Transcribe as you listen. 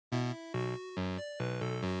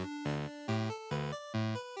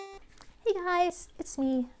Hey guys, it's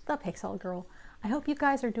me, the Pixel Girl. I hope you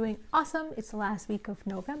guys are doing awesome. It's the last week of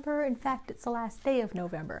November. In fact, it's the last day of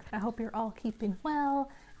November. I hope you're all keeping well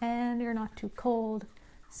and you're not too cold.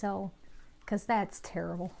 Because that's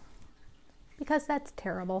terrible.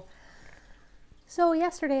 So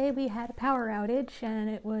yesterday we had a power outage, and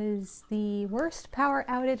it was the worst power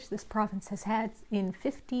outage this province has had in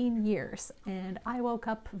 15 years. And I woke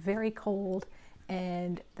up very cold,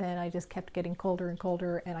 and then I just kept getting colder and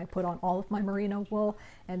colder, and I put on all of my merino wool,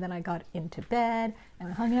 and then I got into bed and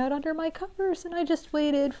I hung out under my covers, and I just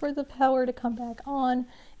waited for the power to come back on.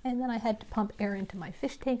 And then I had to pump air into my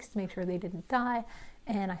fish tanks to make sure they didn't die,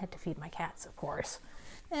 and I had to feed my cats, of course.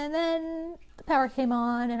 And then the power came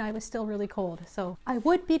on and I was still really cold. So I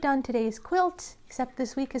would be done today's quilt, except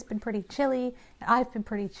this week has been pretty chilly, and I've been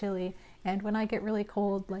pretty chilly. And when I get really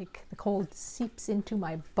cold, like the cold seeps into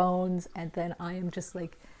my bones, and then I am just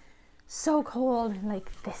like so cold and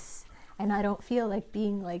like this. And I don't feel like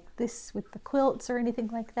being like this with the quilts or anything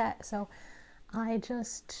like that. So I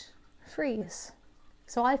just freeze.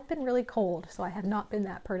 So I've been really cold, so I have not been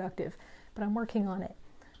that productive, but I'm working on it.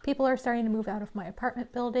 People are starting to move out of my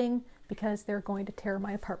apartment building because they're going to tear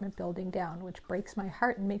my apartment building down, which breaks my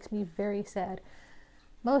heart and makes me very sad.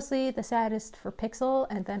 Mostly the saddest for Pixel,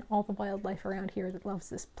 and then all the wildlife around here that loves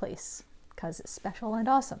this place because it's special and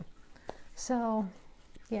awesome. So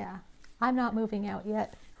yeah, I'm not moving out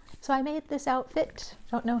yet. So I made this outfit.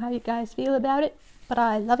 Don't know how you guys feel about it, but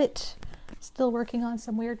I love it. Still working on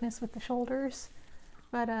some weirdness with the shoulders,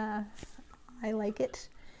 but I like it.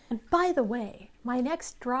 And by the way, my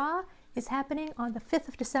next draw is happening on the 5th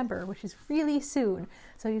of December, which is really soon.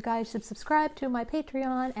 So you guys should subscribe to my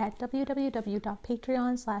Patreon at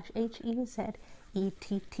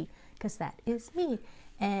www.patreon.com/HEZETT, because that is me.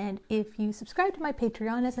 And if you subscribe to my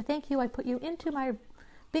Patreon, as a thank you, I put you into my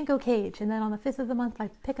bingo cage. And then on the 5th of the month, I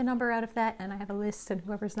pick a number out of that, and I have a list, and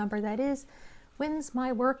whoever's number that is wins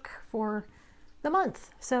my work for the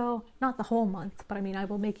month. So not the whole month, but I mean, I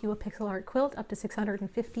will make you a pixel art quilt up to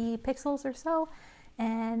 650 pixels or so,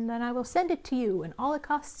 and then I will send it to you, and all it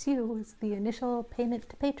costs you is the initial payment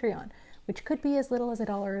to Patreon, which could be as little as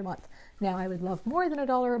 $1 a month. Now, I would love more than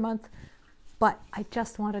 $1 a month, but I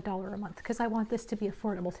just want $1 a month because I want this to be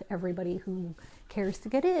affordable to everybody who cares to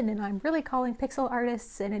get in. And I'm really calling pixel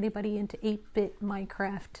artists and anybody into 8-bit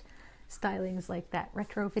Minecraft stylings like that,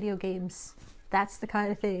 retro video games. That's the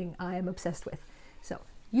kind of thing I am obsessed with. So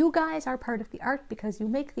you guys are part of the art because you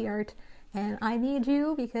make the art, and I need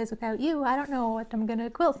you because without you, I don't know what I'm gonna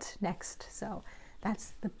quilt next. So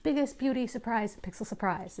that's the biggest beauty surprise, Pixel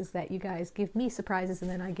Surprise, is that you guys give me surprises,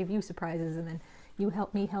 and then I give you surprises, and then you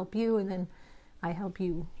help me help you, and then I help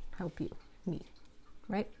you me,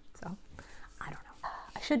 right? So I don't know.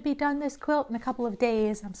 I should be done this quilt in a couple of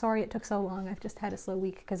days. I'm sorry it took so long. I've just had a slow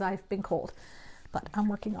week because I've been cold, but I'm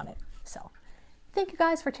working on it. So thank you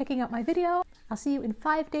guys for checking out my video. I'll see you in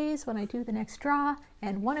 5 days when I do the next draw,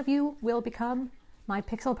 and one of you will become my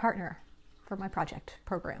Pixel partner for my project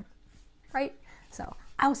program, right? So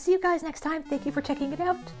I will see you guys next time. Thank you for checking it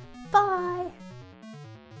out. Bye!